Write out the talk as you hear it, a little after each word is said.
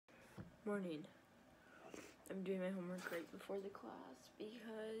Morning. I'm doing my homework right before the class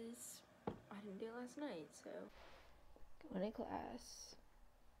because I didn't do it last night, so going to class.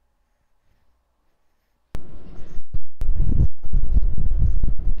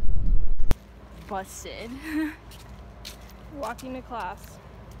 Busted. Walking to class.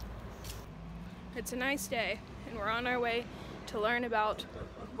 It's a nice day, and we're on our way to learn about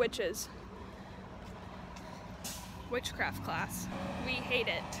witches. Witchcraft class. We hate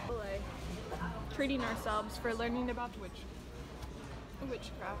it. Treating ourselves for learning about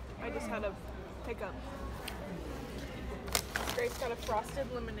witchcraft. I just had a hiccup. Grace got a frosted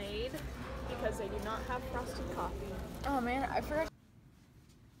lemonade because they do not have frosted coffee. Oh man, I forgot.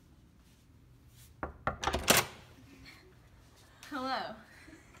 Hello.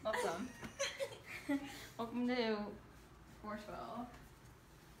 Welcome. Welcome to 412.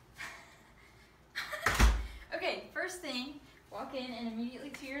 Okay, first thing, walk in and immediately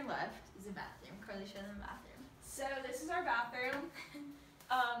to your left is a bathroom. Carly, show them the bathroom. So this is our bathroom.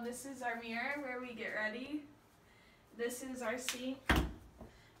 This is our mirror where we get ready. This is our sink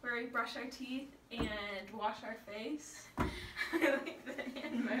where we brush our teeth and wash our face. I like the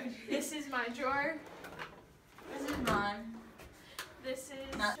hand motion. This is my drawer. This is mine. This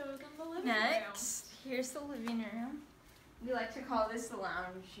is show them the living Next, here's the living room. We like to call this the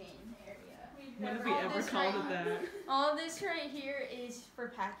lounging area. When have we ever called it that? All this right here is for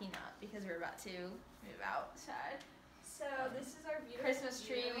packing up because we're about to move outside. So this is our beautiful Christmas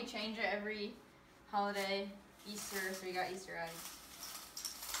tree. view. We change it every holiday. Easter, so we got Easter eggs.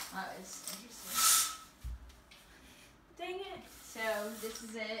 That was interesting. Dang it. So this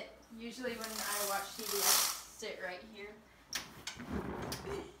is it. Usually when I watch TV, I sit right here.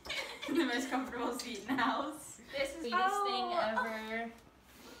 The most comfortable seat in the house. This is Sweetest thing ever.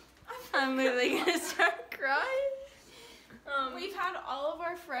 I'm literally gonna start crying. We've had all of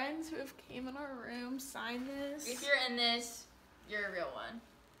our friends who have came in our room sign this. If you're in this, you're a real one.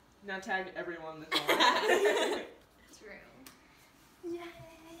 Now tag everyone that's on. It's room.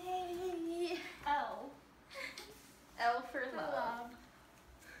 Yay! L. L for love.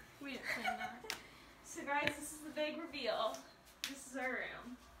 We didn't plan that. So guys, this is the big reveal. This is our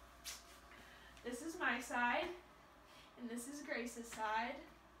room. This is my side, and this is Grace's side.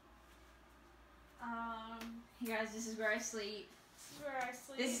 Hey guys, this is where I sleep. This is where I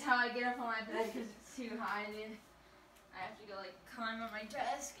sleep. This is how I get up on my bed because it's too high. And then I have to go like climb on my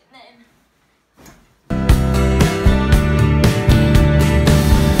desk and then.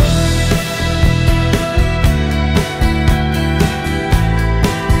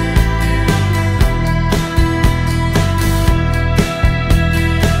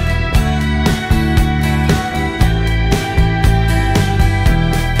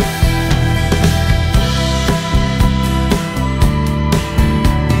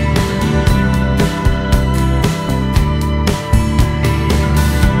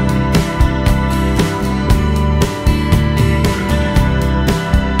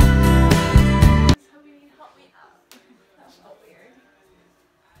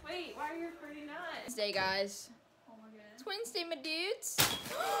 Wednesday, guys. Oh my god. It's Wednesday, my dudes. I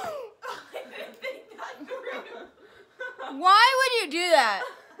didn't think that through. Why would you do that?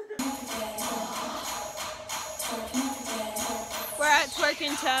 We're at Twerk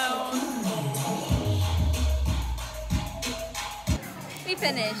and Tone. We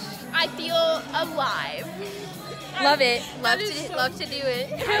finished. I feel alive. Love it. That Love is to so- love to do it.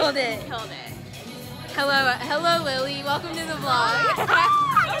 Killed it. Killed it. Hello, Lily. Welcome to the vlog.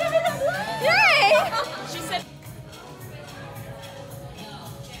 Yay! She said.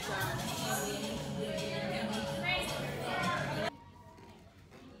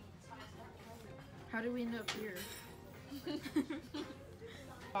 How did we end up here?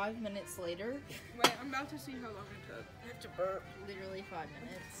 5 minutes later. Wait, I'm about to see how long it took. I have to burp. Literally 5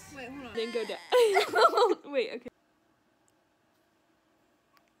 minutes. Wait, hold on. Then go down. Wait, okay.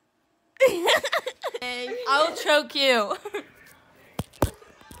 I'll choke you.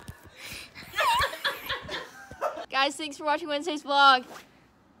 Guys, thanks for watching Wednesday's vlog.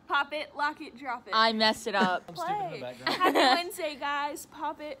 Pop it, lock it, drop it. I messed it up. Play. Happy Wednesday, guys.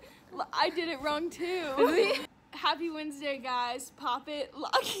 Pop it. I did it wrong too. Happy Wednesday, guys. Pop it,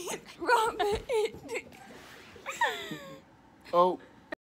 lock it, drop it. Oh.